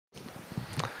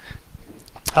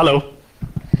Hello.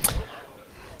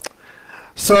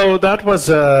 So that was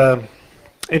an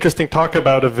interesting talk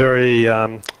about a very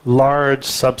large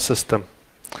subsystem.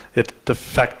 It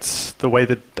affects the way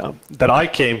that I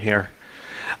came here.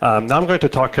 Now I'm going to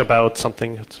talk about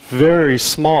something that's very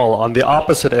small on the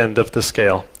opposite end of the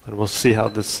scale, and we'll see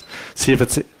if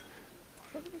it's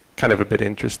kind of a bit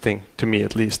interesting to me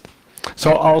at least.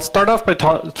 So I'll start off by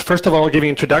first of all giving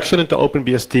an introduction into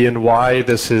OpenBSD and why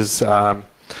this is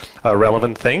a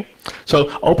relevant thing. So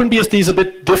OpenBSD is a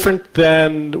bit different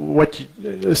than what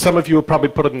some of you will probably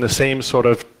put it in the same sort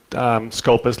of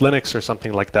scope as Linux or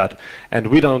something like that. And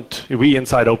we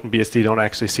inside OpenBSD don't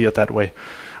actually see it that way.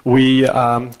 We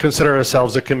consider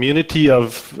ourselves a community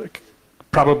of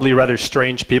probably rather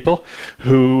strange people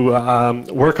who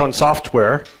work on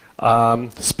software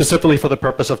specifically for the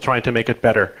purpose of trying to make it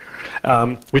better.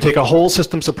 We take a whole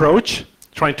systems approach,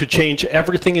 trying to change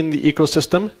everything in the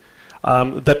ecosystem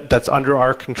that's under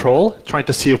our control, trying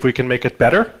to see if we can make it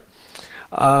better.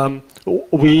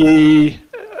 We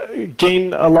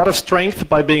gain a lot of strength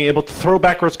by being able to throw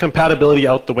backwards compatibility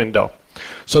out the window.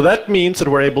 So that means that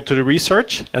we're able to do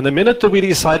research, and the minute that we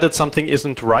decide that something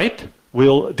isn't right,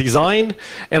 we'll design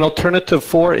an alternative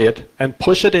for it and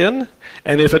push it in,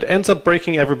 and if it ends up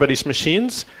breaking everybody's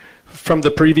machines from the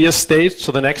previous stage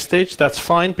to the next stage, that's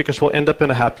fine, because we'll end up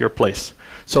in a happier place.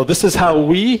 So this is how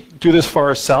we do this for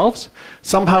ourselves.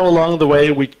 Somehow along the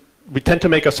way, we tend to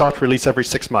make a soft release every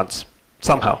 6 months,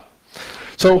 somehow.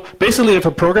 So basically, if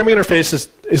a programming interface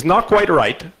is not quite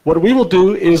right, what we will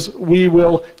do is we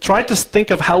will try to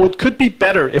think of how it could be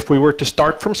better if we were to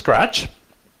start from scratch.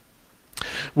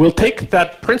 We'll take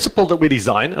that principle that we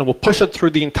design and we'll push it through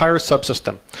the entire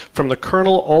subsystem, from the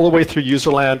kernel all the way through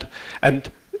userland.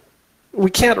 And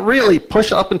we can't really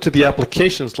push up into the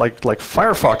applications like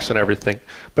Firefox and everything,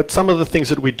 but some of the things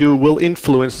that we do will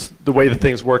influence the way that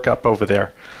things work up over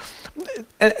there.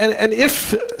 And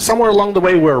if somewhere along the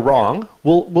way we're wrong,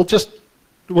 we'll just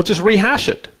rehash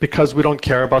it, because we don't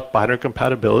care about binary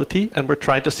compatibility, and we're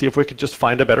trying to see if we could just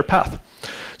find a better path.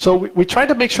 So we try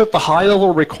to make sure that the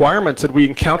high-level requirements that we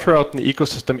encounter out in the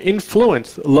ecosystem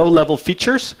influence low-level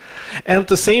features, and at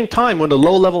the same time, when a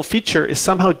low-level feature is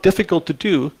somehow difficult to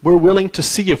do, we're willing to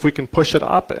see if we can push it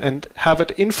up and have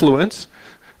it influence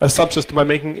a subsystem by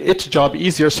making its job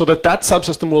easier, so that that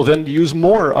subsystem will then use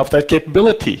more of that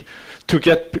capability to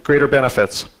get greater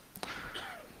benefits.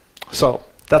 So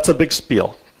that's a big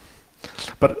spiel.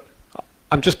 But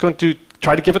I'm just going to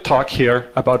try to give a talk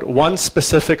here about one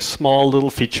specific small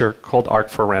little feature called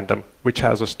arc4random, which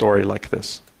has a story like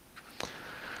this.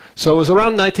 So it was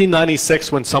around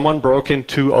 1996 when someone broke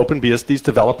into OpenBSD's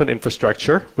development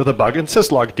infrastructure with a bug in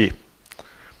syslogd.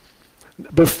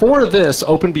 Before this,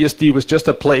 OpenBSD was just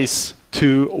a place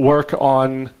to work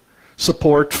on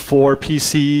support for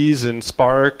PCs and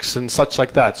Sparks and such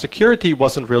like that. Security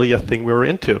wasn't really a thing we were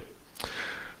into.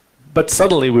 But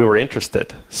suddenly we were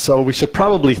interested, so we should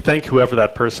probably thank whoever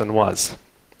that person was.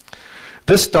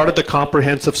 This started the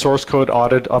comprehensive source code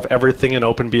audit of everything in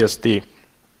OpenBSD.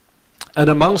 And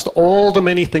amongst all the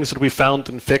many things that we found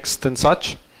and fixed and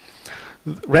such,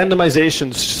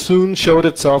 randomization soon showed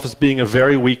itself as being a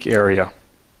very weak area.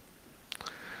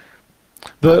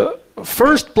 The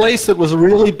first place that was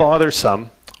really bothersome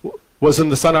was in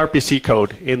the SunRPC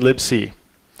code in libc.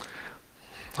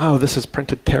 Oh, this is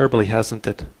printed terribly, hasn't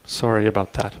it? Sorry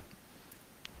about that.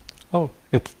 Oh,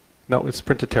 no, it's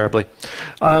printed terribly.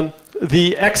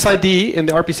 The XID in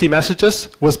the RPC messages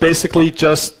was basically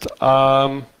just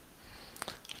the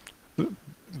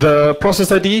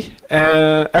process ID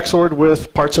XORed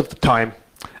with parts of the time.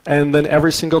 And then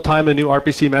every single time a new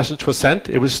RPC message was sent,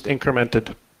 it was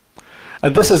incremented.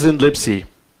 And this is in libc,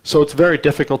 so it's very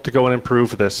difficult to go and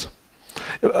improve this.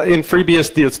 In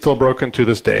FreeBSD, it's still broken to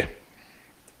this day.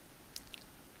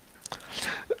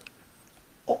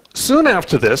 Soon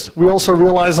after this, we also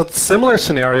realized that a similar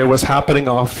scenario was happening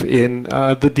off in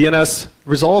the DNS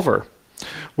resolver,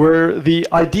 where the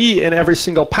ID in every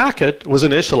single packet was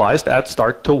initialized at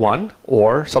start to 1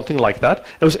 or something like that.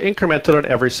 It was incremented on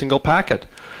every single packet,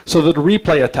 so that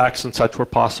replay attacks and such were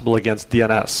possible against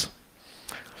DNS.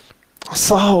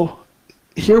 So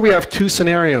here we have two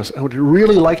scenarios. I would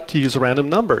really like to use random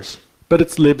numbers, but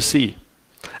it's libc.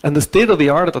 And the state of the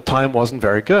art at the time wasn't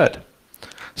very good.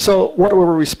 So what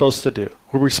were we supposed to do?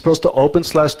 Were we supposed to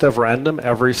open/dev random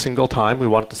every single time we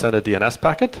wanted to send a DNS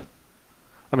packet?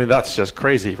 I mean, that's just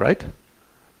crazy, right?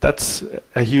 That's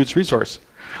a huge resource.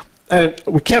 And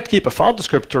we can't keep a file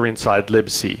descriptor inside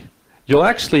libc. You'll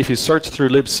actually, if you search through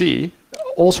libc,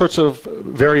 all sorts of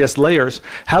various layers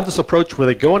have this approach where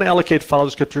they go and allocate file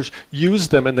descriptors, use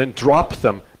them, and then drop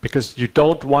them because you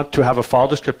don't want to have a file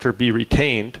descriptor be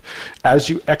retained as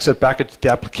you exit back into the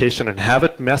application and have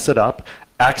it mess it up,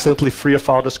 accidentally free a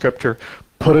file descriptor,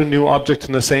 put a new object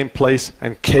in the same place,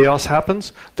 and chaos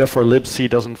happens. Therefore, libc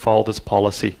doesn't follow this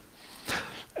policy.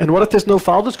 And what if there's no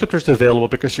file descriptors available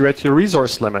because you're at your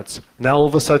resource limits? Now all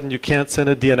of a sudden you can't send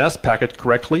a DNS packet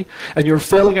correctly, and you're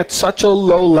failing at such a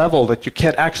low level that you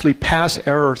can't actually pass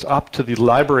errors up to the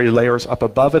library layers up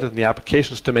above it in the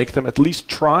applications to make them at least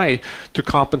try to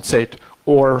compensate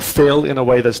or fail in a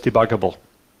way that's debuggable.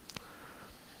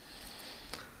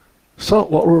 So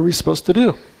what were we supposed to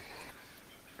do?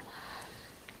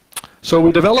 So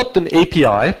we developed an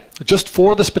API just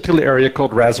for this particular area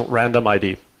called random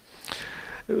ID.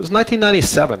 It was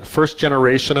 1997, first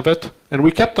generation of it, and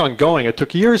we kept on going. It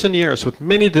took years and years with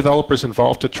many developers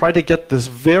involved to try to get this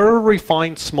very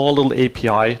refined small little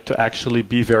API to actually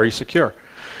be very secure.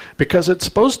 Because it's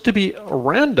supposed to be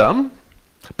random,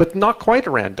 but not quite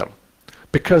random.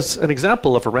 Because an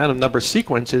example of a random number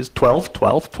sequence is 12,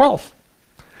 12, 12.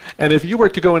 And if you were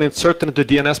to go and insert them into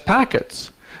DNS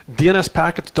packets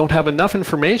don't have enough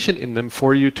information in them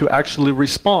for you to actually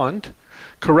respond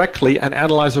correctly and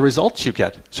analyze the results you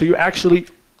get. So you actually,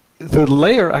 the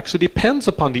layer actually depends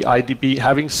upon the IDB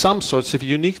having some sorts of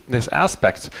uniqueness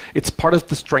aspects. It's part of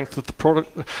the strength of the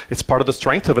it's part of the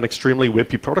strength of an extremely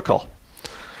wimpy protocol.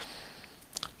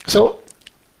 So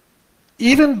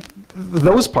even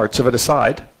those parts of it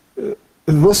aside,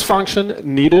 this function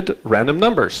needed random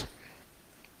numbers.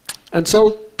 And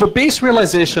so the base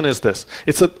realization is this.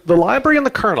 It's that the library and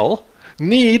the kernel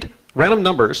need random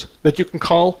numbers that you can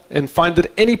call and find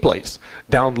at any place,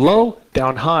 down low,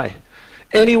 down high,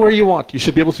 anywhere you want. You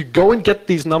should be able to go and get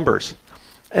these numbers.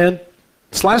 And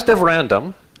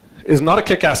 /dev_random is not a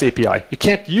kick-ass API. You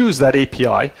can't use that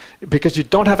API because you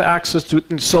don't have access to it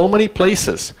in so many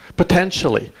places,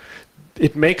 potentially.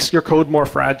 It makes your code more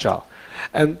fragile.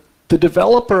 And the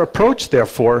developer approach,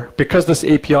 therefore, because this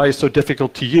API is so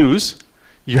difficult to use,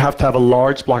 you have to have a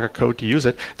large block of code to use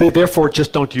it. They therefore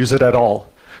just don't use it at all.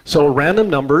 So random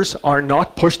numbers are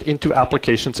not pushed into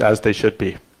applications as they should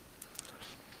be.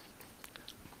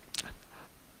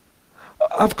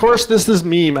 Of course, there's this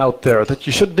meme out there that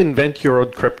you shouldn't invent your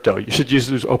own crypto. You should use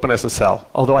OpenSSL.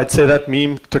 Although I'd say that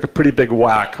meme took a pretty big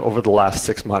whack over the last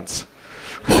 6 months.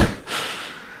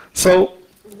 So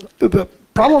the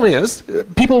problem is,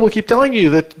 people will keep telling you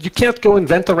that you can't go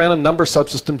invent a random number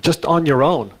subsystem just on your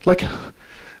own. Like,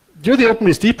 you're the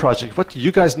OpenBSD project. What do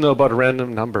you guys know about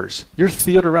random numbers? You're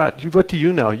Theo de Raadt. What do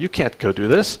you know? You can't go do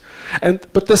this.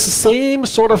 But this same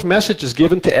sort of message is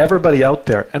given to everybody out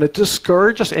there, and it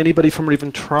discourages anybody from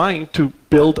even trying to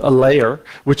build a layer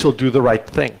which will do the right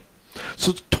thing.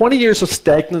 So 20 years of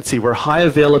stagnancy where high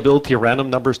availability of random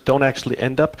numbers don't actually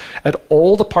end up at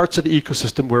all the parts of the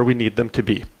ecosystem where we need them to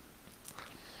be.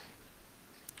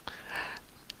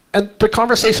 And the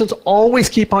conversations always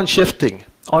keep on shifting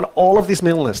on all of these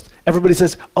mailing lists. Everybody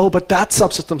says, oh, but that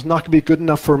subsystem's not going to be good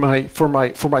enough for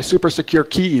my super secure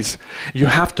keys. You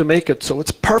have to make it so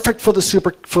it's perfect for the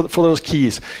for those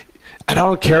keys. And I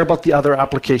don't care about the other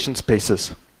application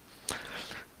spaces.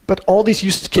 But all these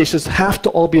use cases have to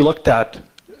all be looked at.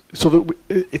 So that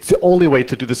it's the only way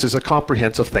to do this is a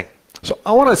comprehensive thing. So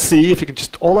I want to see if you can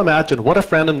just all imagine, what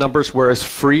if random numbers were as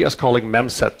free as calling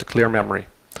memset to clear memory?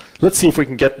 Let's see if we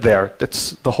can get there.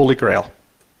 That's the holy grail.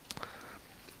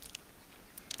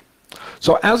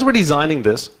 So as we're designing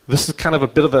this is kind of a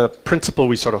bit of a principle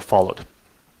we sort of followed.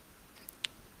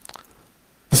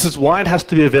 This is why it has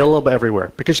to be available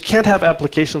everywhere, because you can't have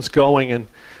applications going and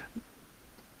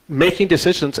making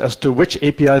decisions as to which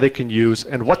API they can use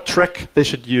and what trick they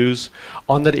should use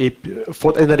on that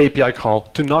in that API call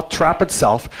to not trap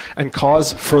itself and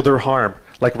cause further harm,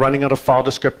 like running out of file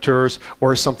descriptors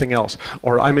or something else.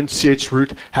 Or I'm in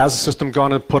chroot, has the system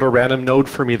gone and put a random node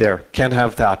for me there? Can't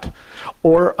have that.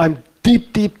 Or I'm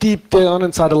deep down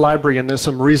inside a library and there's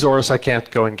some resource I can't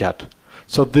go and get.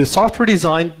 So the software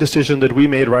design decision that we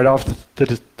made right off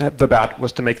the bat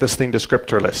was to make this thing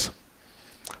descriptorless.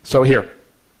 So here,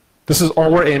 this is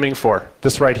all we're aiming for,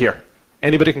 this right here.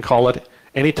 Anybody can call it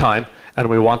anytime, and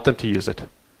we want them to use it.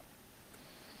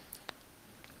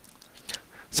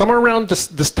 Somewhere around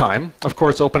this time, of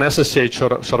course, OpenSSH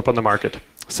showed up on the market.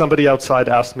 Somebody outside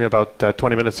asked me about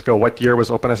 20 minutes ago, what year was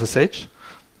OpenSSH?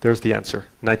 There's the answer,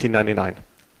 1999.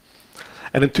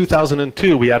 And in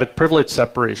 2002, we added privilege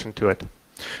separation to it,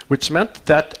 which meant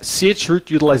that chroot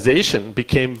utilization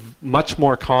became much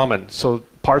more common. So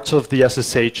parts of the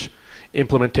SSH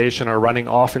implementation are running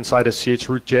off inside a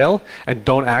chroot jail and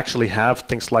don't actually have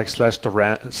things like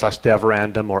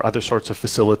 /dev_random or other sorts of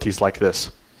facilities like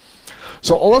this.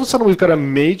 So all of a sudden we've got a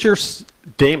major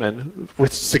daemon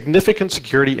with significant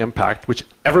security impact, which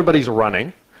everybody's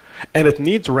running, and it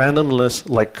needs randomness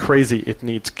like crazy. It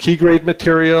needs key grade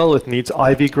material, it needs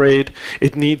Ivy grade,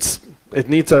 it needs a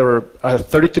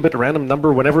 32-bit random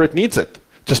number whenever it needs it,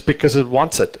 just because it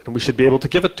wants it, and we should be able to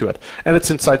give it to it. And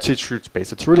it's inside root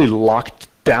space. It's really locked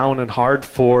down and hard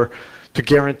to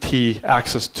guarantee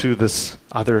access to this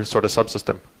other sort of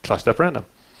subsystem, /random.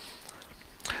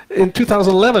 In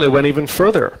 2011, it went even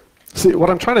further. See, what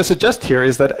I'm trying to suggest here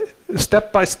is that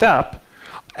step by step,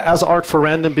 as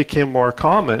arc4random became more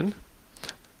common,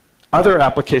 other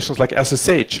applications like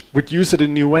SSH would use it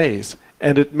in new ways.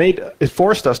 And it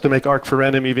forced us to make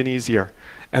arc4random even easier.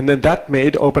 And then that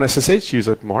made OpenSSH use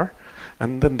it more.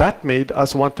 And then that made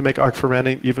us want to make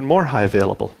arc4random even more high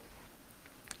available,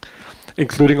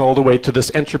 including all the way to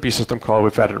this entropy system call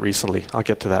we've added recently. I'll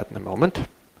get to that in a moment.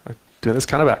 I'm doing this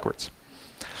kind of backwards.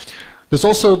 There's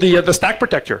also the stack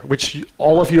protector, which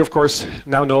all of you, of course,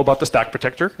 now know about the stack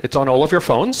protector. It's on all of your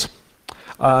phones.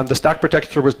 The stack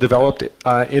protector was developed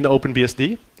in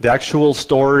OpenBSD. The actual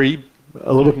story,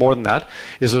 a little bit more than that,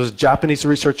 is there was a Japanese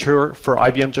researcher for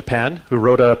IBM Japan who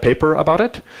wrote a paper about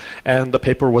it, and the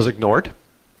paper was ignored.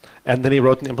 And then he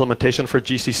wrote an implementation for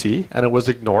GCC, and it was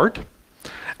ignored.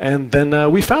 And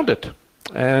then we found it.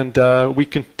 And we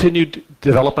continued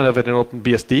development of it in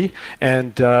OpenBSD,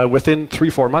 and within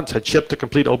 3-4 months had shipped a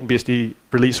complete OpenBSD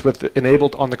release with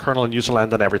enabled on the kernel and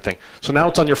userland and everything. So now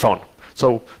it's on your phone.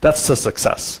 So that's a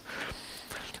success.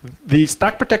 The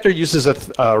stack protector uses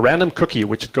a random cookie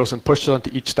which it goes and pushes onto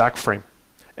each stack frame.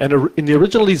 And in the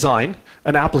original design,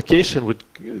 an application would,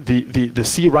 the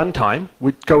C runtime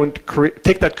would go and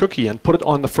take that cookie and put it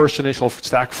on the first initial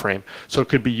stack frame so it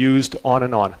could be used on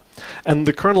and on. And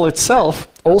the kernel itself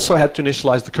also had to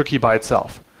initialize the cookie by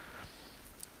itself.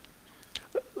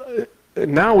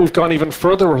 Now we've gone even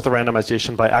further with the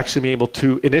randomization by actually being able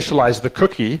to initialize the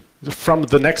cookie from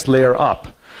the next layer up.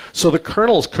 So the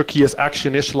kernel's cookie is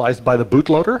actually initialized by the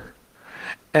bootloader.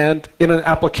 And in an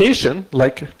application,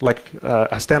 like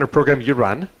a standard program you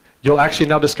run, you'll actually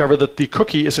now discover that the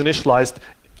cookie is initialized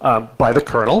by the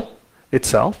kernel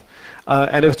itself.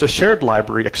 And if it's a shared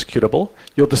library executable,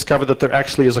 you'll discover that there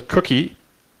actually is a cookie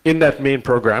in that main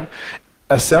program,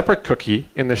 a separate cookie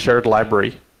in the shared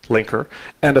library linker,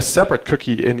 and a separate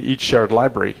cookie in each shared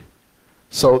library.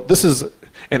 So this is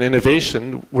an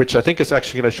innovation which I think is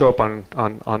actually going to show up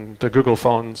on the Google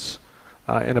phones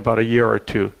in about a year or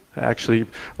two. Actually,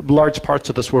 large parts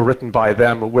of this were written by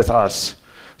them with us.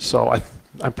 So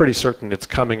I'm pretty certain it's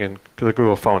coming into the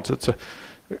Google phones. It's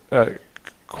a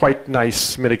quite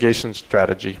nice mitigation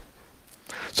strategy.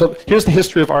 So here's the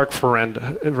history of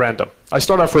arc4random. I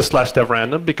start off with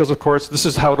 /dev_random because, of course, this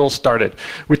is how it all started.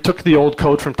 We took the old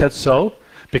code from Tetsuo.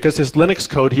 Because his Linux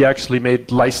code, he actually made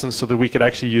license so that we could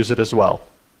actually use it as well.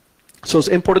 So it was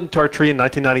imported into our tree in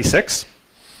 1996.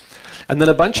 And then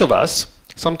a bunch of us,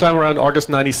 sometime around August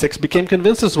 96, became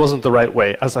convinced this wasn't the right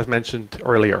way, as I've mentioned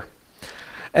earlier.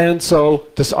 And so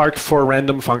this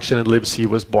arc4random function in libc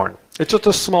was born. It's just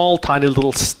a small, tiny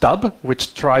little stub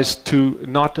which tries to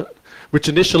which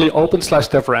initially opens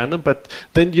 /dev_random, but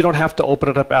then you don't have to open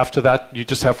it up after that. You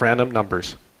just have random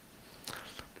numbers.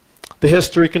 The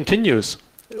history continues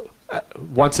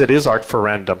once it is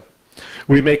arc4random.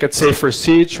 We make it safe for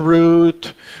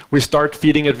chroot. We start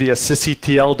feeding it via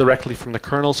sysctl directly from the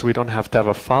kernel, so we don't have to have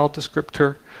a file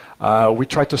descriptor. We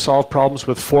try to solve problems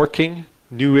with forking,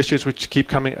 new issues which keep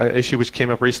coming, issue which came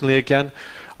up recently again.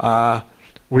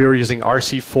 We were using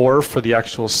RC4 for the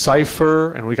actual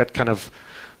cipher, and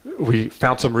we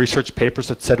found some research papers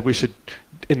that said we should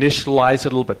initialize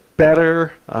it a little bit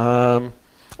better.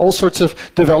 All sorts of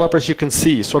developers you can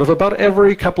see, sort of about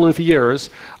every couple of years,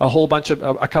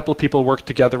 a couple of people work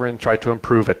together and try to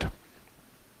improve it.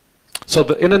 So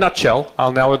in a nutshell,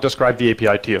 I'll now describe the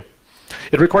API to you.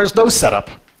 It requires no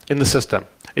setup in the system.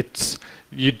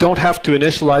 You don't have to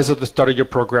initialize at the start of your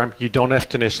program. You don't have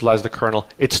to initialize the kernel.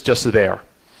 It's just there.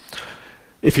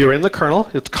 If you're in the kernel,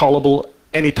 it's callable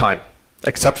anytime,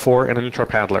 except for in an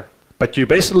interrupt handler. But you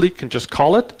basically can just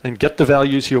call it and get the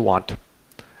values you want.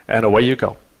 And away you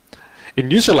go. In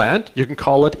userland, you can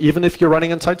call it even if you're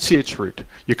running inside chroot.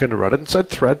 You can run it inside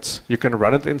threads. You can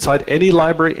run it inside any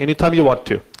library anytime you want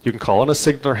to. You can call it a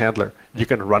signaler handler. You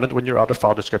can run it when you're out of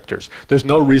file descriptors. There's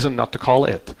no reason not to call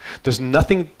it. There's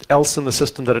nothing else in the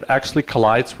system that it actually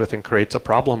collides with and creates a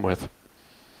problem with.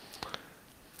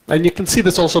 And you can see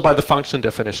this also by the function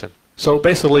definition. So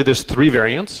basically there's 3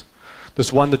 variants.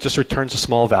 There's one that just returns a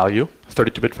small value,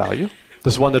 32-bit value.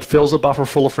 There's one that fills a buffer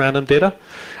full of random data.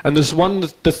 And there's one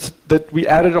that we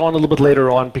added on a little bit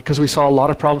later on because we saw a lot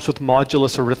of problems with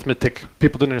modulus arithmetic.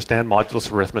 People didn't understand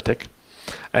modulus arithmetic.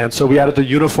 And so we added the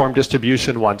uniform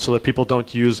distribution one so that people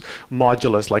don't use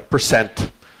modulus like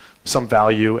percent, some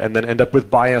value, and then end up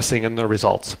with biasing in the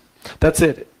results. That's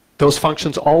it. Those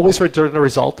functions always return a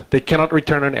result. They cannot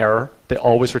return an error. They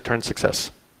always return success.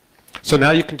 So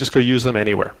now you can just go use them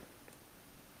anywhere.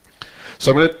 So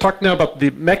I'm going to talk now about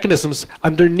the mechanisms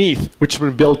underneath which have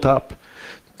been built up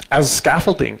as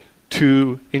scaffolding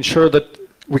to ensure that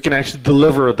we can actually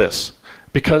deliver this.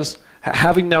 Because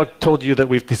having now told you that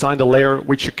we've designed a layer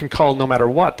which you can call no matter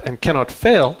what and cannot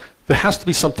fail, there has to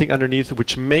be something underneath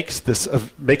which makes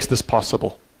this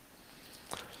possible.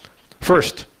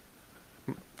 First,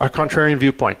 our contrarian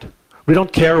viewpoint. We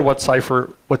don't care what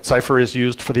cipher is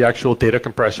used for the actual data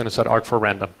compression. It's at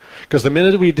arc4random. Because the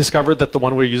minute we discover that the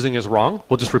one we're using is wrong,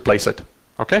 we'll just replace it.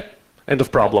 Okay? End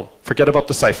of problem. Forget about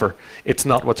the cipher. It's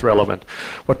not what's relevant.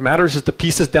 What matters is the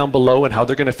pieces down below and how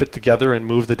they're going to fit together and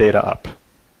move the data up.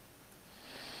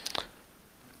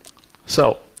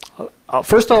 So,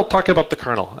 first I'll talk about the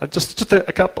kernel. Just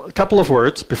a couple of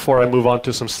words before I move on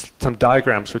to some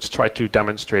diagrams which try to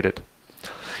demonstrate it.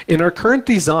 In our current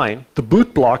design, the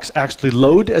boot blocks actually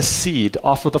load a seed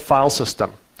off of the file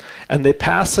system, and they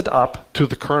pass it up to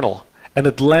the kernel, and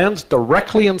it lands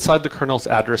directly inside the kernel's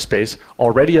address space,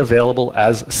 already available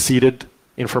as seeded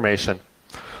information.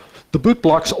 The boot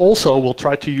blocks also will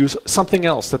try to use something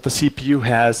else that the CPU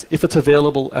has, if it's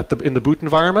available in the boot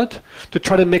environment, to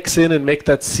try to mix in and make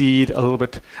that seed a little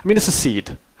bit. I mean, it's a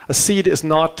seed. A seed is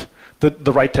not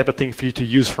the right type of thing for you to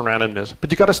use for randomness.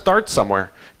 But you got to start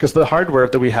somewhere, because the hardware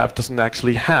that we have doesn't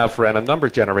actually have random number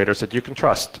generators that you can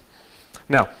trust.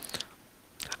 Now,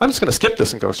 I'm just going to skip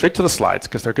this and go straight to the slides,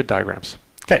 because they're good diagrams.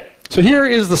 Okay, so here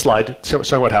is the slide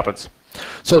showing what happens.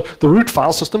 So the root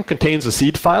file system contains a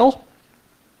seed file.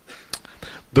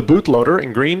 The bootloader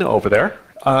in green over there,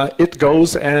 it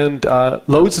goes and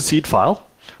loads the seed file,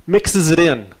 mixes it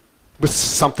in with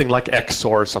something like XOR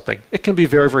or something. It can be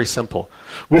very, very simple.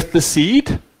 With the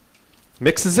seed,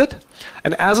 mixes it,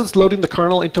 and as it's loading the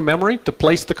kernel into memory to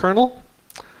place the kernel,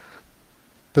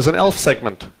 there's an ELF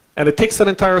segment. And it takes that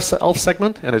entire ELF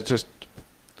segment and it just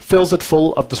fills it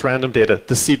full of this random data,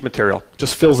 the seed material,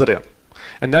 just fills it in.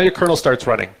 And now your kernel starts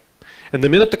running. And the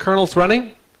minute the kernel's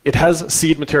running, it has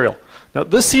seed material. Now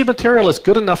this seed material is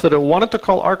good enough that it wanted to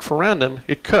call arc4random,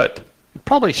 it could. It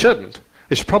probably shouldn't.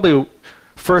 It should probably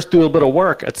first do a bit of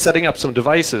work at setting up some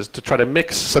devices to try to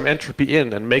mix some entropy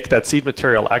in and make that seed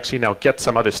material actually now get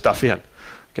some other stuff in.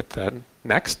 Get that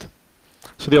next.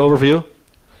 So the overview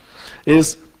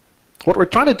is what we're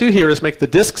trying to do here is make the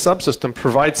disk subsystem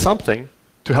provide something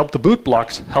to help the boot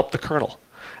blocks help the kernel.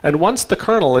 And once the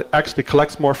kernel actually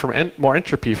collects more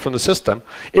entropy from the system,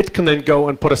 it can then go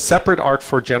and put a separate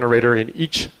arc4 generator in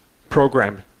each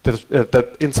program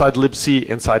that inside libc,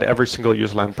 inside every single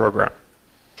userland program.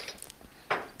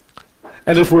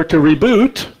 And if we're to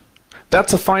reboot,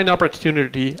 that's a fine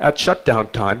opportunity at shutdown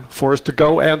time for us to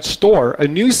go and store a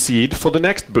new seed for the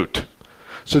next boot,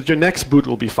 so that your next boot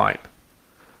will be fine.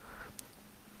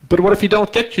 But what if you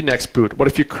don't get your next boot? What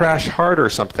if you crash hard or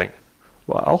something?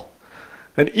 Well,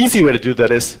 an easy way to do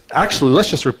that is, actually, let's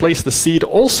just replace the seed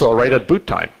also right at boot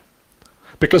time.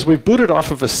 Because we've booted off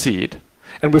of a seed,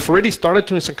 and we've already started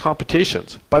doing some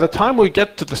computations. By the time we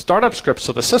get to the startup scripts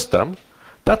of the system,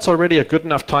 that's already a good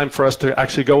enough time for us to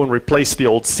actually go and replace the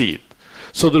old seed,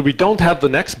 so that we don't have the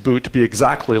next boot be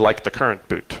exactly like the current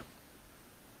boot.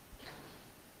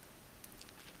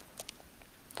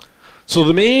 So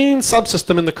the main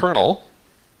subsystem in the kernel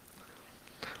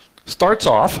starts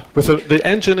off with the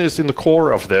engine is in the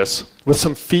core of this with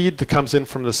some feed that comes in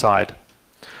from the side.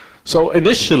 So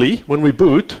initially, when we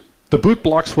boot, the boot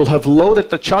blocks will have loaded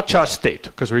the cha-cha state,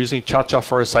 because we're using cha-cha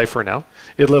for a cipher now.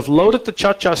 It'll have loaded the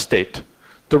cha-cha state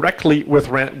directly with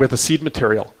the seed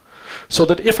material, so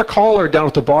that if a caller down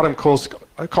at the bottom calls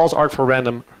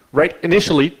arc4random right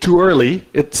initially too early,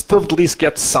 it still at least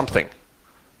gets something.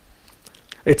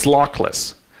 It's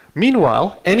lockless.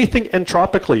 Meanwhile, anything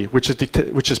entropically, which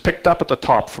is picked up at the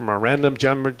top from a random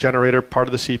generator part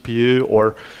of the CPU,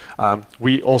 or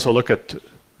we also look at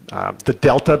the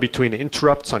delta between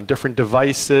interrupts on different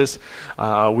devices.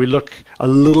 We look a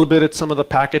little bit at some of the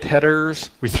packet headers.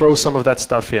 We throw some of that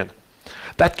stuff in.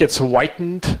 That gets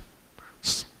whitened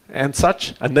and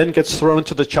such, and then gets thrown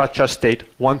into the cha-cha state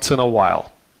once in a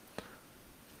while.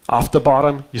 Off the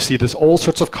bottom, you see there's all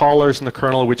sorts of callers in the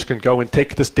kernel which can go and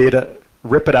take this data,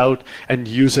 rip it out, and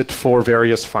use it for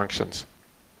various functions.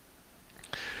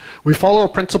 We follow a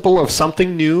principle of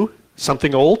something new,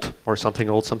 something old, or something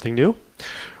old, something new.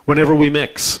 whenever we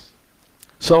mix.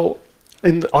 So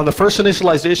on the first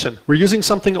initialization, we're using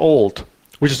something old,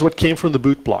 which is what came from the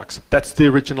boot blocks. That's the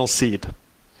original seed.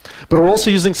 But we're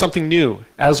also using something new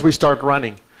as we start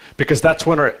running, because that's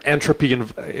when our entropy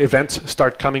events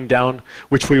start coming down,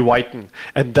 which we whiten.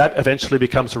 And that eventually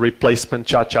becomes a replacement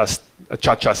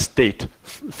cha-cha state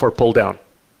for pull down.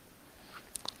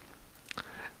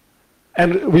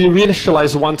 And we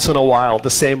reinitialize once in a while the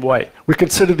same way. We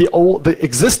consider the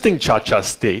existing cha-cha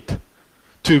state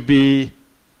to be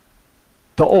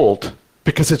the old,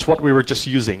 because it's what we were just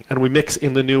using, and we mix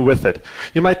in the new with it.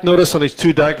 You might notice on these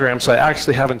two diagrams I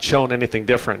actually haven't shown anything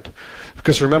different,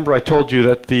 because remember I told you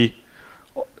that the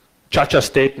cha-cha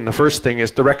state in the first thing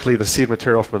is directly the seed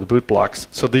material from the boot blocks,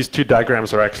 so these two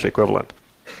diagrams are actually equivalent.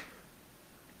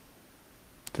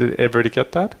 Did everybody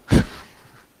get that?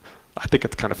 I think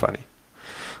it's kind of funny.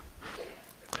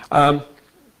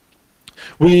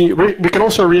 We can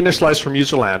also reinitialize from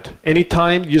userland.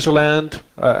 Anytime userland,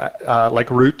 like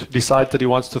root, decides that he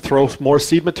wants to throw more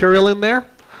seed material in there,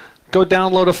 go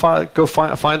download a file, go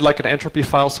find like an entropy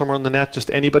file somewhere on the net,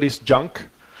 just anybody's junk.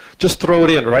 Just throw it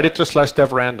in, write it to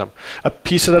 /dev random. A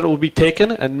piece of that will be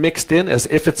taken and mixed in as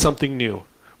if it's something new.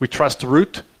 We trust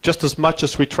root just as much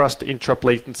as we trust interrupt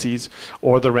latencies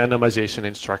or the randomization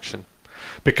instruction.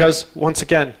 Because once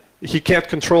again, you can't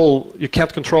control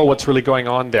what's really going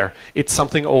on there. It's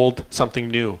something old, something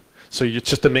new. So it's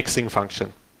just a mixing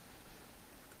function.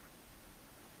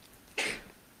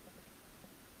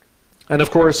 And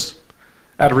of course,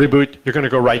 at a reboot, you're going to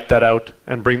go write that out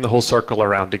and bring the whole circle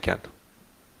around again.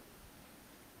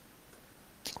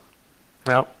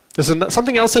 Now, there's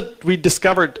something else that we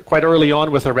discovered quite early on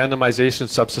with our randomization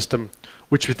subsystem,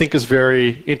 which we think is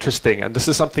very interesting. And this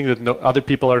is something that other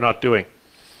people are not doing.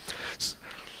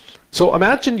 So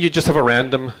imagine you just have a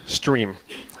random stream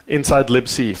inside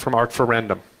libc from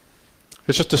arc4random.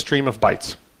 It's just a stream of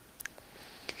bytes.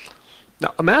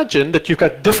 Now imagine that you've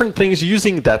got different things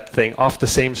using that thing off the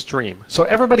same stream. So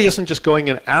everybody isn't just going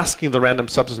and asking the random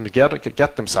subsystem to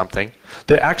get them something.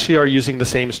 They actually are using the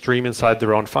same stream inside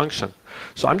their own function.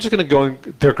 So I'm just going to go and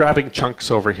they're grabbing chunks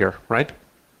over here, right?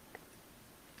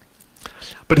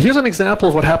 But here's an example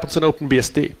of what happens in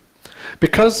OpenBSD.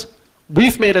 Because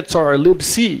we've made it so our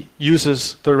libc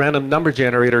uses the random number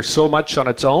generator so much on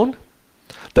its own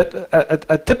that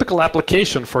a typical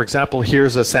application, for example,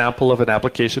 here's a sample of an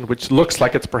application which looks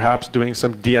like it's perhaps doing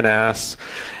some DNS,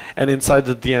 and inside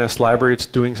the DNS library it's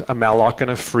doing a malloc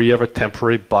and a free of a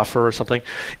temporary buffer or something.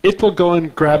 It will go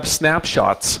and grab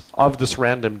snapshots of this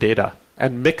random data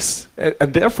and mix,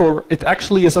 and therefore it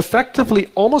actually is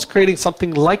effectively almost creating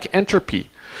something like entropy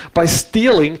by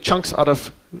stealing chunks out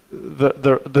of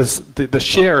the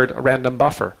shared random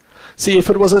buffer. See, if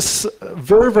it was a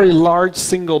very, very large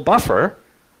single buffer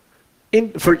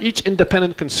for each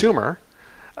independent consumer,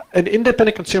 an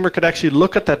independent consumer could actually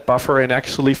look at that buffer and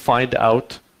actually find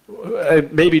out,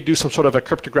 maybe do some sort of a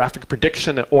cryptographic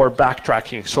prediction or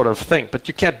backtracking sort of thing. But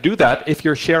you can't do that if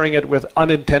you're sharing it with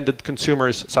unintended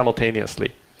consumers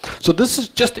simultaneously. So this is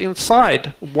just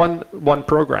inside one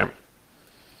program.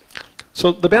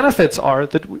 So the benefits are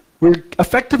that we're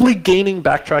effectively gaining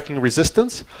backtracking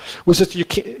resistance, which is you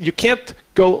can't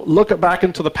go look back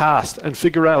into the past and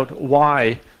figure out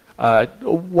why,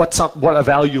 what a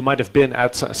value might have been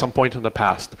at some point in the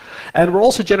past. And we're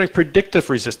also generating predictive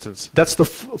resistance. That's the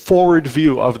forward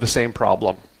view of the same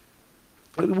problem.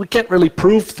 We can't really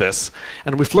prove this,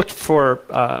 and we've looked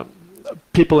for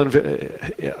people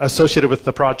associated with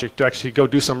the project to actually go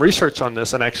do some research on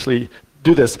this and actually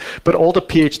do this, but all the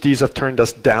PhDs have turned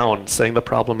us down, saying the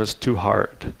problem is too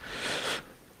hard.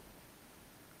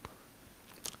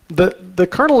 The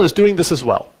kernel is doing this as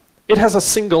well. It has a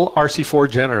single RC4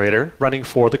 generator running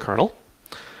for the kernel,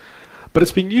 but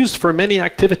it's being used for many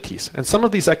activities, and some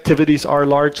of these activities are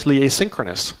largely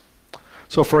asynchronous.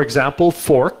 So for example,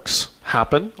 forks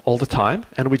happen all the time,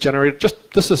 and we generate,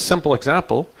 this is a simple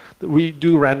example, we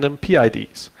do random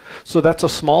PIDs. So that's a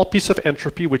small piece of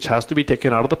entropy which has to be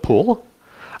taken out of the pool.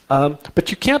 But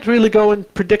you can't really go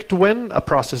and predict when a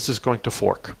process is going to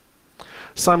fork.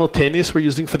 Simultaneous, we're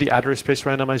using for the address space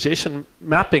randomization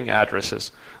mapping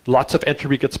addresses. Lots of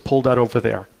entropy gets pulled out over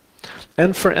there.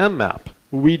 And for mmap,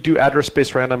 we do address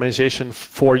space randomization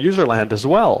for userland as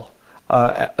well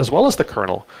as the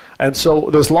kernel. And so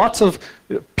there's lots of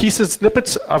pieces,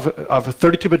 snippets of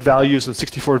 32-bit values and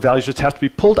 64-bit values which have to be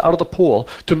pulled out of the pool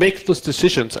to make those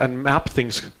decisions and map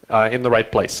things in the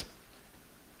right place.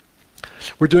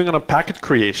 We're doing on a packet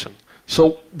creation.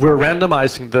 So we're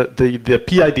randomizing the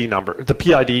PID number, the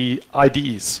PID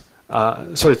IDs,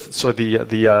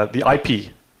 the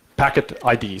IP packet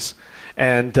IDs.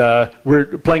 And we're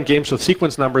playing games with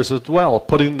sequence numbers as well,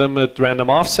 putting them at random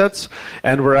offsets,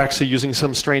 and we're actually using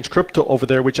some strange crypto over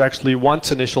there which actually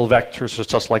wants initial vectors or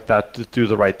just like that to do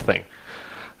the right thing.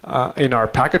 In our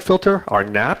packet filter, our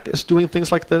NAT is doing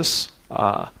things like this.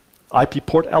 IP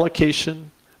port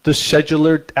allocation, the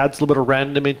scheduler adds a little bit of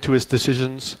random into his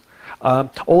decisions.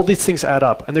 All these things add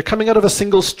up, and they're coming out of a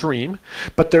single stream,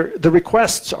 but the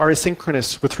requests are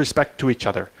asynchronous with respect to each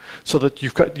other, so that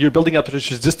you're building up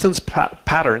these resistance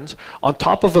patterns on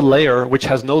top of a layer which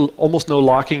has almost no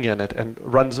locking in it and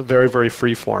runs very, very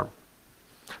free form.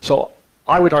 So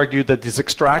I would argue that these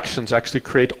extractions actually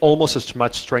create almost as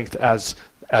much strength as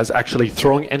actually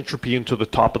throwing entropy into the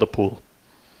top of the pool.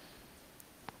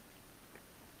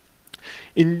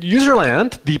 In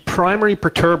userland, the primary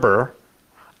perturber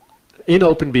in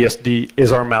OpenBSD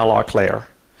is our malloc layer,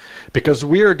 because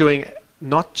we are doing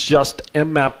not just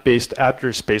mmap-based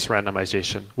address space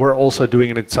randomization, we're also doing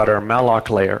it inside our malloc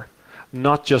layer,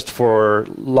 not just for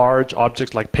large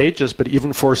objects like pages, but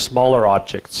even for smaller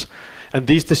objects. And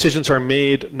these decisions are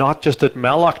made not just at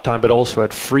malloc time, but also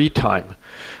at free time.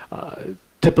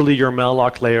 Typically, your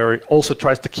malloc layer also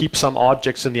tries to keep some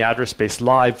objects in the address space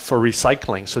live for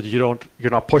recycling, so that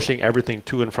you're not pushing everything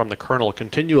to and from the kernel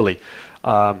continually.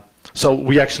 So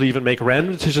we actually even make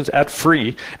random decisions at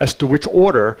free as to which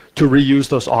order to reuse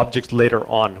those objects later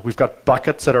on. We've got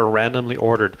buckets that are randomly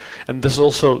ordered, and this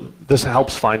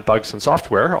helps find bugs in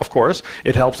software. Of course,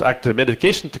 it helps act as a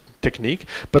mitigation technique.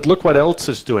 But look what else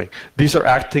it's doing. These are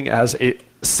acting as a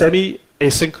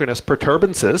semi-asynchronous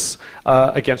perturbances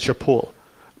against your pool.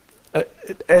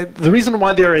 And the reason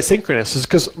why they are asynchronous is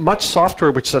because much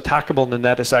software which is attackable in the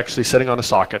net is actually sitting on a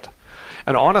socket.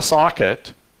 And on a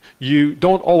socket, you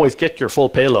don't always get your full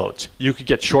payloads. You could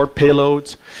get short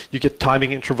payloads, you get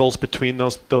timing intervals between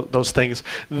those things.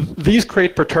 These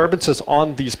create perturbances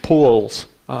on these pools,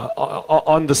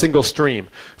 on the single stream,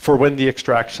 for when the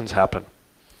extractions happen.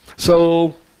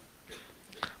 So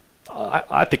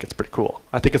I think it's pretty cool.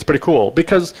 I think it's pretty cool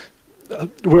because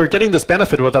we're getting this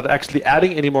benefit without actually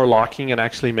adding any more locking and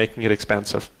actually making it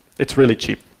expensive. It's really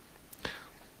cheap.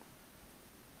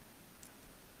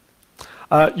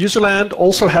 Userland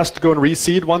also has to go and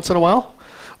reseed once in a while.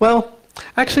 Well,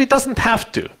 actually it doesn't have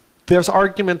to. There's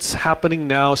arguments happening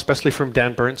now, especially from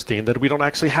Dan Bernstein, that we don't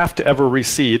actually have to ever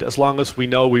reseed as long as we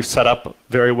know we've set up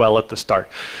very well at the start.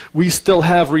 We still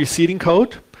have reseeding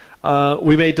code.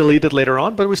 We may delete it later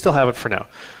on, but we still have it for now.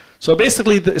 So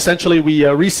basically, essentially, we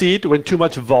reseed when too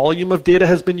much volume of data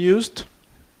has been used,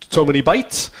 so many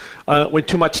bytes, when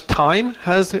too much time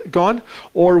has gone,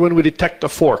 or when we detect a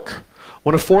fork.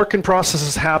 When a fork in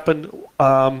processes happen,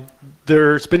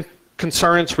 there's been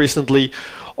concerns recently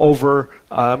over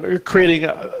creating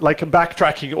like a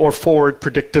backtracking or forward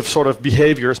predictive sort of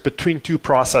behaviors between two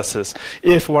processes.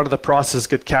 If one of the processes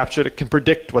get captured, it can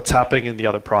predict what's happening in the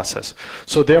other process.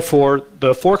 So therefore,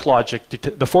 the fork logic,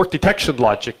 the fork detection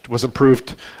logic was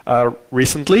improved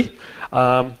recently.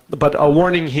 But a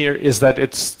warning here is that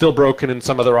it's still broken in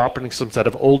some other operating systems that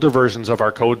have older versions of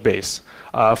our code base.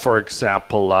 For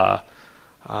example,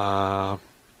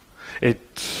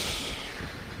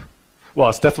 well,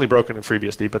 it's definitely broken in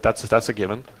FreeBSD, but that's a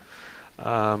given.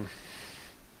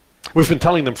 We've been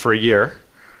telling them for a year.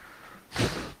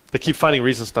 They keep finding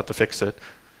reasons not to fix it.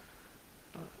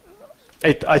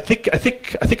 I think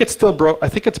it's still I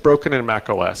think it's broken in Mac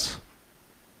OS.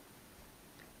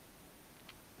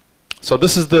 So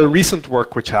this is the recent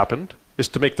work which happened, is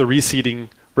to make the reseeding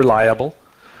reliable.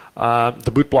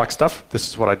 The boot block stuff, this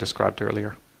is what I described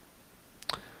earlier.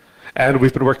 And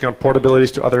we've been working on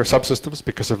portabilities to other subsystems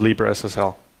because of LibreSSL.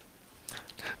 Now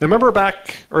remember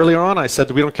back earlier on I said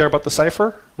that we don't care about the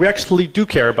cipher? We actually do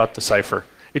care about the cipher.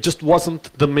 It just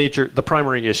wasn't the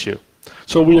primary issue.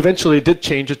 So we eventually did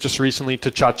change it just recently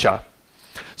to Cha-Cha.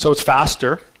 So it's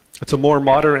faster. It's a more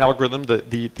modern algorithm.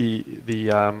 It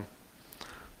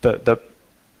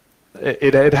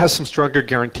has some stronger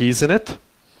guarantees in it.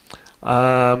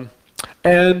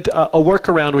 And a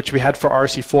workaround which we had for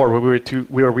RC4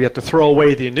 where we had to throw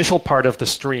away the initial part of the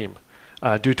stream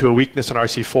due to a weakness in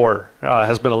RC4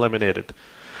 has been eliminated.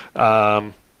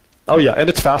 Oh yeah, and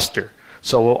it's faster.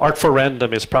 So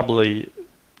arc4random is probably,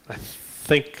 I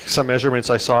think some measurements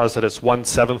I saw is that it's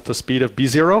 1/7 the speed of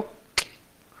B0.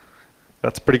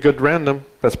 That's pretty good random.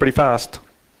 That's pretty fast.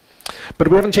 But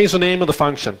we haven't changed the name of the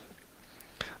function.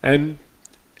 And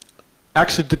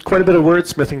actually did quite a bit of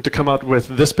wordsmithing to come out with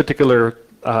this particular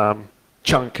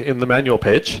chunk in the manual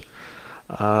page,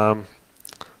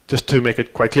 just to make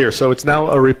it quite clear. So it's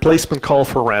now a replacement call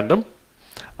for random.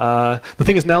 The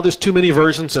thing is now there's too many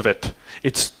versions of it.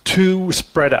 It's too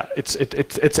spread out.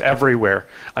 It's everywhere.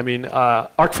 I mean,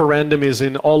 arc4random is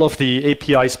in all of the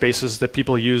API spaces that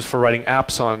people use for writing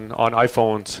apps on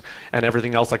iPhones and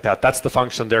everything else like that. That's the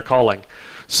function they're calling.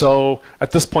 So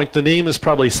at this point, the name is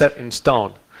probably set in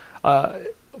stone.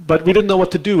 But we didn't know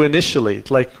what to do initially.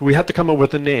 Like, we had to come up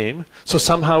with a name. So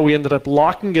somehow we ended up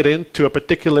locking it into a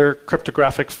particular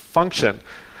cryptographic function.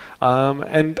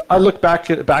 And I look back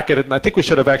at it, and I think we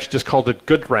should have actually just called it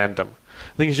good random.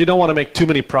 The thing is, you don't want to make too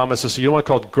many promises. So you don't want to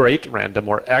call it great random,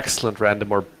 or excellent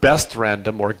random, or best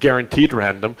random, or guaranteed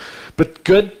random. But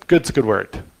good's a good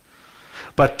word.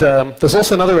 But there's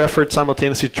also another effort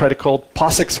simultaneously to try to call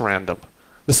POSIX random.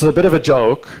 This is a bit of a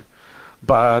joke,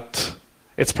 but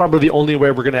it's probably the only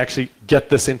way we're going to actually get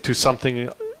this into something,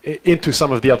 into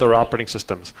some of the other operating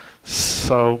systems.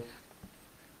 So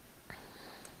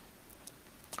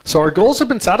our goals have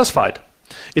been satisfied.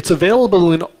 It's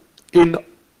available in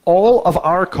all of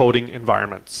our coding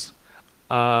environments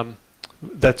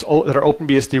that are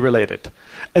OpenBSD related.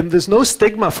 And there's no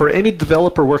stigma for any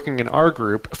developer working in our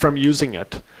group from using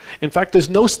it. In fact, there's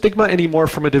no stigma anymore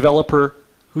from a developer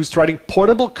who's writing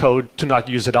portable code to not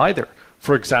use it either.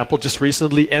 For example, just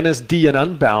recently, NSD and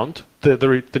Unbound,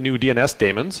 the new DNS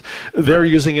daemons, they're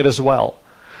using it as well.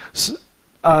 So,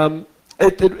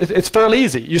 it's fairly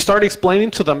easy. You start explaining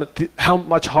to them how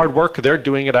much hard work they're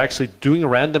doing at actually doing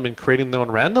random and creating their own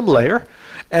random layer,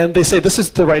 and they say, this is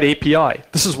the right API.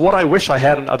 This is what I wish I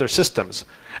had in other systems.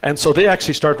 And so they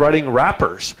actually start writing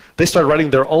wrappers. They start writing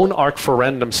their own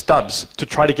arc4random stubs to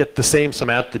try to get the same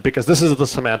semantic, because this is the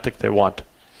semantic they want.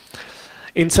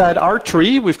 Inside our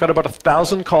tree, we've got about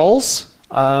 1,000 calls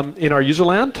in our user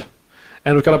land,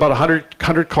 and we've got about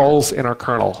 100 calls in our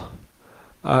kernel.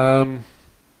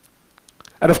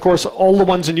 And of course, all the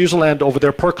ones in user land over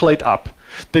there percolate up.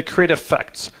 They create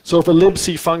effects. So if a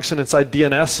libc function inside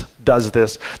DNS does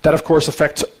this, that of course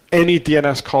affects any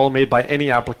DNS call made by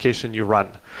any application you run.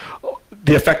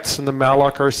 The effects in the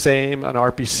malloc are same, an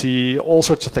RPC, all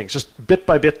sorts of things. Just bit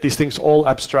by bit, these things all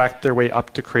abstract their way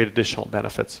up to create additional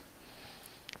benefits.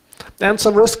 And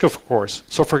some risk, of course.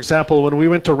 So for example, when we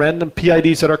went to random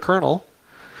PIDs at our kernel,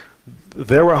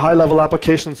 there were high-level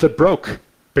applications that broke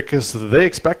because they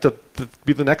expected to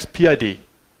be the next PID. It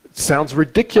sounds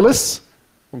ridiculous,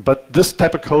 but this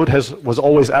type of code was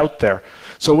always out there.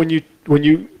 So when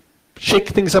you shake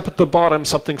things up at the bottom,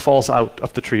 something falls out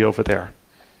of the tree over there.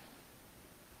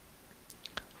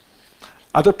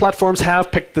 Other platforms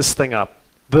have picked this thing up.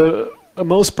 The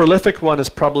most prolific one is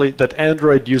probably that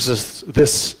Android uses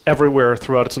this everywhere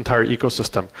throughout its entire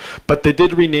ecosystem. But they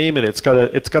did rename it. It's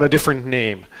got a different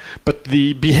name. But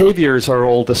the behaviors are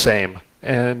all the same.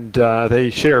 And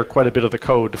they share quite a bit of the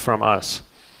code from us.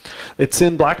 It's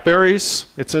in Blackberries.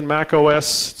 It's in Mac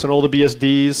OS. It's in all the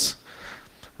BSDs.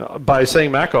 By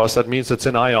saying Mac OS, that means it's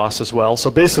in iOS as well.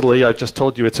 So basically, I just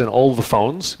told you it's in all the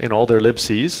phones, in all their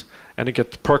libcs, and it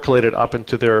gets percolated up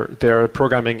into their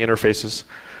programming interfaces.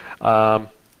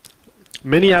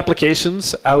 Many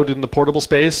applications out in the portable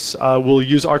space will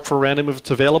use arc4random if it's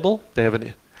available.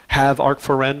 They have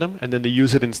arc4random, and then they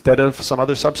use it instead of some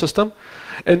other subsystem.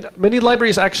 And many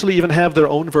libraries actually even have their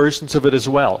own versions of it as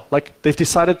well. Like, they've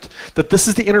decided that this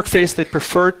is the interface they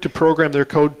prefer to program their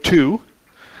code to.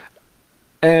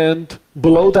 And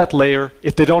below that layer,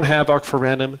 if they don't have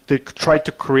arc4random, they try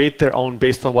to create their own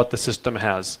based on what the system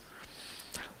has.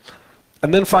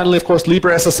 And then finally, of course,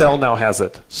 LibreSSL now has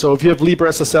it. So if you have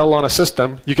LibreSSL on a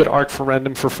system, you get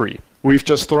arc4random for free. We've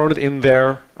just thrown it in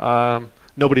there.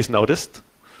 Nobody's noticed.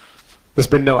 There's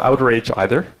been no outrage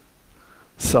either.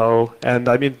 So, and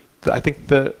I mean, I think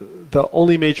the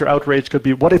only major outrage could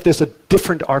be, what if there's a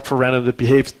different arc4random that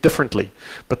behaves differently?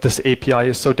 But this API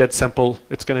is so dead simple,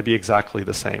 it's going to be exactly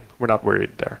the same. We're not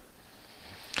worried there.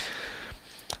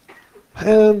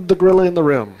 And the gorilla in the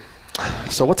room.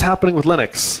 So what's happening with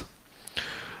Linux?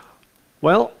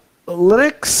 Well,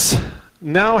 Linux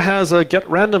now has a get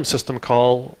random system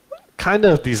call, kind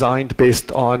of designed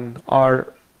based on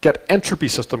our get entropy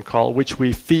system call, which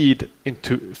we feed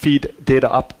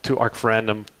data up to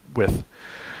arc4random with.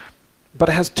 But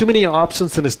it has too many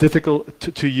options and it's difficult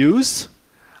to use.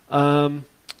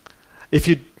 If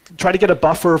you try to get a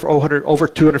buffer of over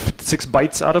 256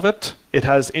 bytes out of it, it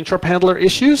has interrupt handler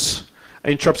issues.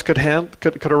 Interrupts could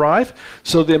arrive.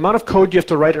 So the amount of code you have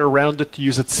to write around it to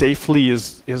use it safely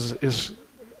is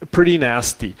pretty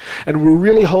nasty. And we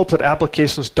really hope that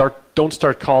applications don't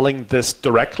start calling this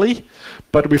directly,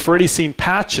 but we've already seen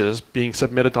patches being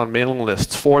submitted on mailing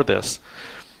lists for this.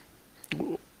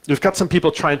 We've got some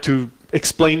people trying to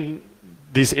explain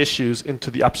these issues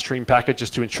into the upstream packages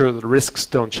to ensure that the risks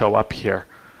don't show up here.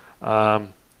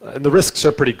 And the risks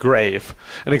are pretty grave.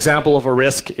 An example of a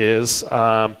risk is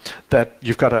that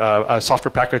you've got a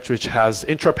software package which has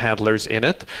interrupt handlers in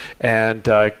it, and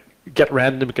get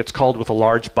random gets called with a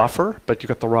large buffer, but you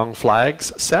got the wrong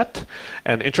flags set,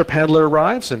 and interrupt handler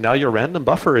arrives, and now your random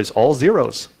buffer is all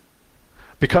zeros.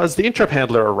 Because the interrupt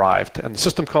handler arrived, and the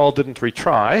system call didn't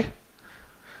retry,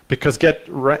 because the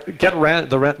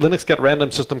Linux get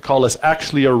random system call is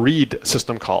actually a read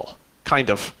system call, kind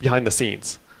of, behind the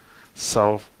scenes.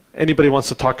 So anybody wants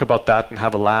to talk about that and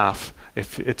have a laugh,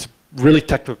 if it's really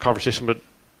technical conversation, but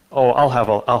oh, I'll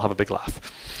have a big laugh.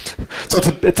 So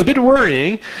it's a bit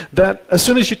worrying that as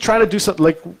soon as you try to do something,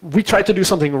 like we tried to do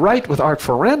something right with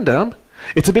arc4random,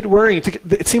 it's a bit worrying.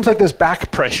 It seems like there's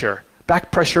back pressure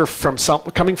from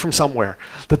coming from somewhere,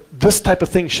 that this type of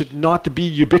thing should not be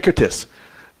ubiquitous.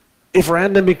 If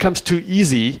random becomes too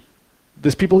easy,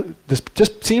 there's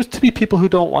just seems to be people who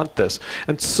don't want this.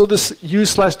 And so this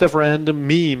use/dev_random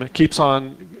meme keeps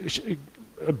on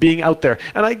being out there.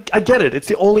 And I get it. It's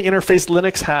the only interface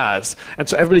Linux has. And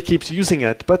so everybody keeps using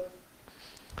it. But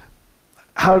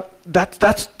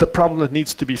that's the problem that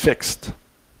needs to be fixed.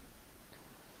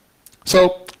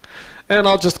 So, and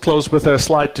I'll just close with a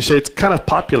slide to show it's kind of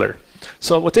popular.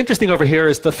 So what's interesting over here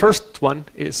is the first one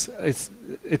is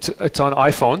it's on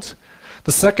iPhones.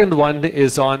 The second one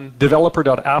is on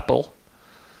developer.apple.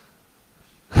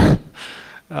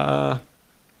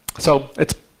 So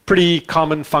it's pretty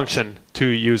common function to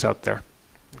use out there.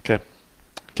 Okay,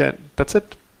 that's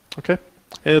it. Okay,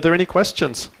 are there any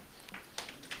questions?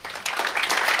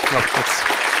 No,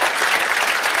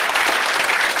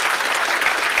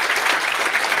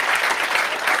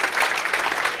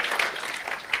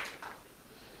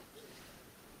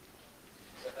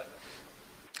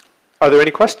 Are there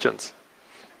any questions?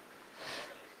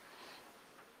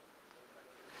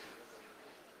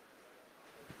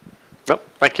 No,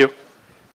 thank you.